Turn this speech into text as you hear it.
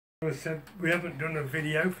I said we haven't done a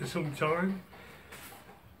video for some time.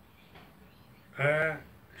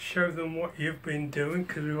 Show them what you've been doing,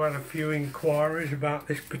 because we've had a few inquiries about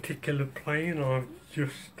this particular plane I've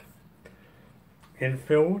just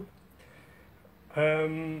infilled.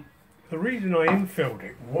 The reason I infilled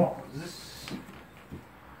it was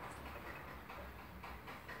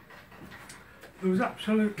there was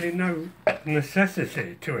absolutely no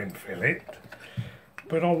necessity to infill it,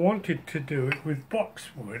 but I wanted to do it with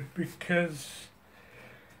boxwood because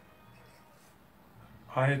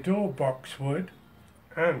I adore boxwood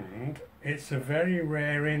and it's a very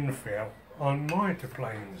rare infill on mitre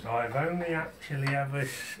planes. I've only actually ever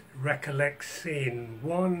recollect seeing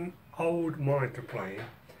one old mitre plane.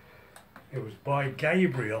 It was by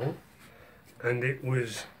Gabriel and it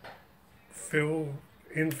was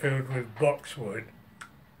infilled with boxwood.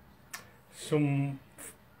 Some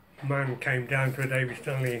man came down to a David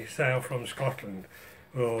Stanley sale from Scotland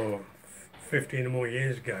 15 or more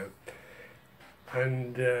years ago,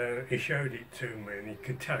 and he showed it to me and he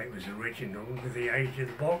could tell it was original with the age of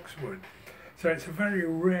the boxwood. So it's a very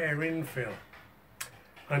rare infill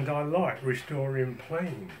and I like restoring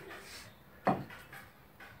planes.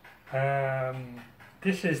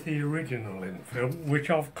 This is the original infill,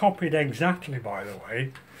 which I've copied exactly, by the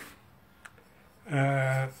way.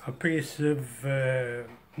 A piece of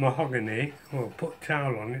mahogany, well, put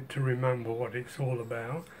Towell on it to remember what it's all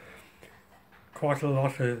about. Quite a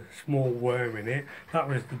lot of small worm in it. That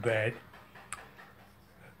was the bed.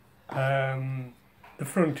 The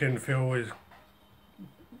front infill was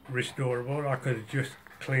restorable. I could have just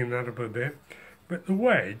cleaned that up a bit, but the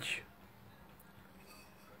wedge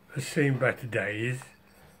has seen better days,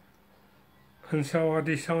 and so I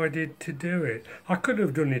decided to do it. I could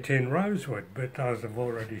have done it in rosewood, but as I've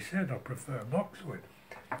already said, I prefer boxwood.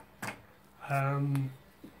 And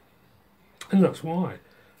that's why.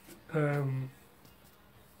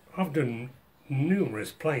 I've done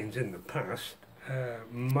numerous planes in the past.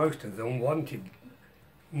 Most of them wanted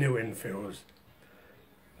new infills.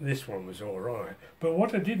 This one was alright. But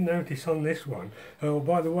what I did notice on this one, oh,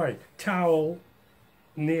 by the way, Towell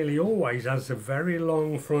nearly always has a very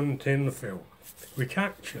long front infill, which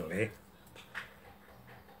actually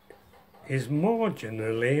is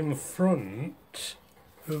marginally in front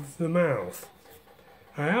of the mouth.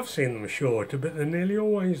 I have seen them shorter, but they're nearly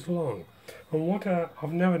always long. And what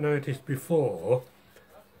I've never noticed before,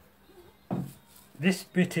 this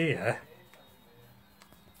bit here,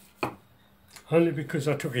 only because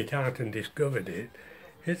I took it out and discovered it,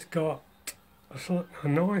 it's got a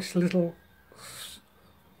nice little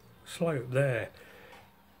slope there.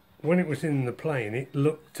 When it was in the plane, it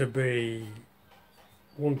looked to be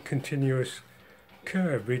one continuous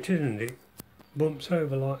curve, but it isn't. It bumps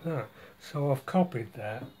over like that. So I've copied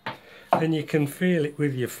that, and you can feel it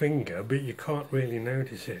with your finger, but you can't really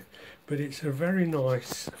notice it. But it's a very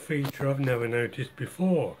nice feature I've never noticed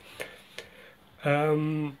before.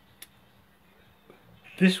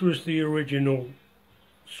 This was the original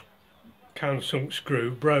countersunk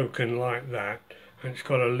screw, broken like that, and it's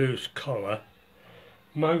got a loose collar.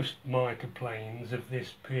 Most mitre planes of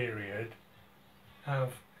this period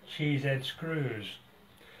have cheesehead screws,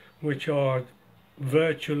 which are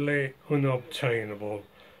virtually unobtainable.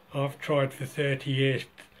 I've tried for 30 years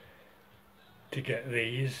to get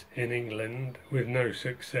these in England with no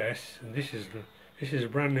success, and this is a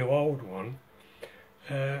brand new old one.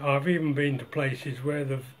 I've even been to places where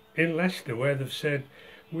in Leicester where they've said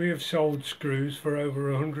we have sold screws for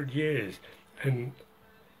over 100 years, and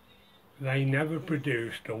they never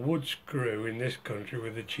produced a wood screw in this country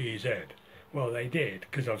with a cheese head. Well, they did,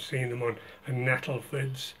 because I've seen them on a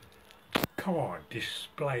Nettleford's card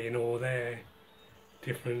displaying all their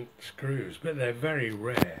different screws, but they're very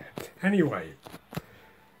rare. Anyway,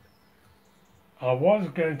 I was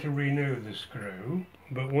going to renew the screw,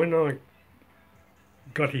 but when I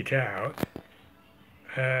got it out,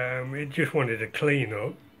 it just wanted a clean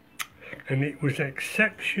up, and it was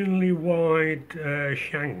exceptionally wide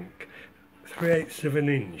shank, 3/8 of an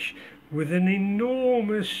inch, with an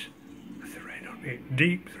enormous thread on it,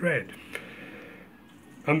 deep thread.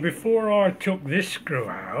 And before I took this screw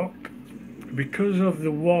out, because of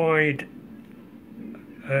the wide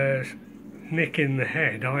nick in the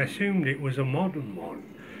head, I assumed it was a modern one.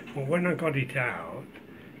 But when I got it out,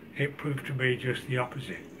 it proved to be just the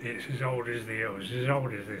opposite. It's as old as as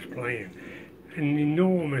old as this plane. An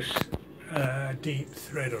enormous deep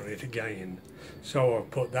thread on it again. So I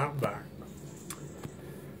put that back.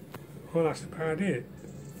 Well, that's about it.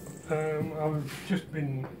 I've just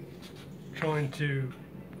been trying to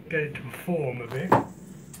get it to perform a bit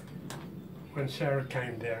when Sarah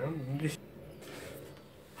came down.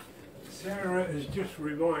 Sarah has just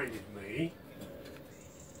reminded me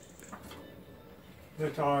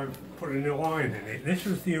that I've put a new line in it. This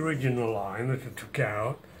was the original line that I took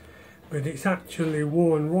out, but it's actually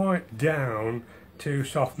worn right down to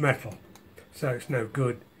soft metal, so it's no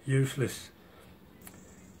good, useless.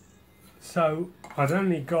 So I'd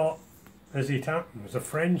only got, as it happens, a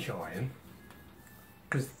French iron,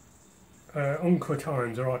 because uncut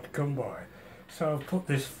irons are hard to come by. So I've put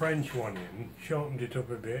this French one in, sharpened it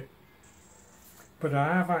up a bit, but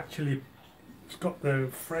I have actually, it's got the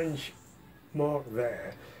French mark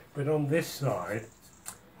there, but on this side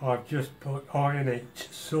I've just put Iron H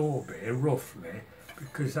Sorbet roughly,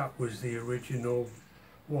 because that was the original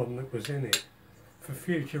one that was in it, for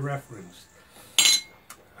future reference.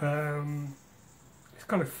 It's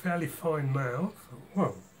got a fairly fine mouth,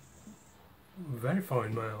 well, very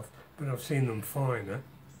fine mouth, but I've seen them finer.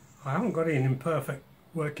 I haven't got it in perfect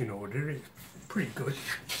working order, it's pretty good.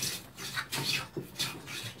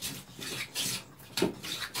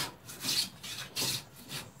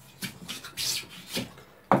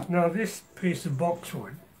 Now this piece of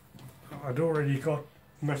boxwood, I'd already got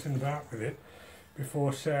messing about with it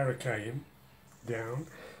before Sarah came down.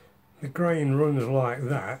 The grain runs like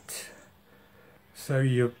that, so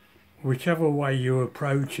you, whichever way you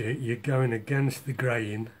approach it, you're going against the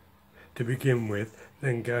grain to begin with,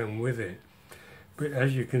 then going with it. But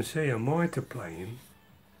as you can see, a mitre plane,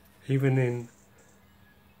 even in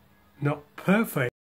not perfect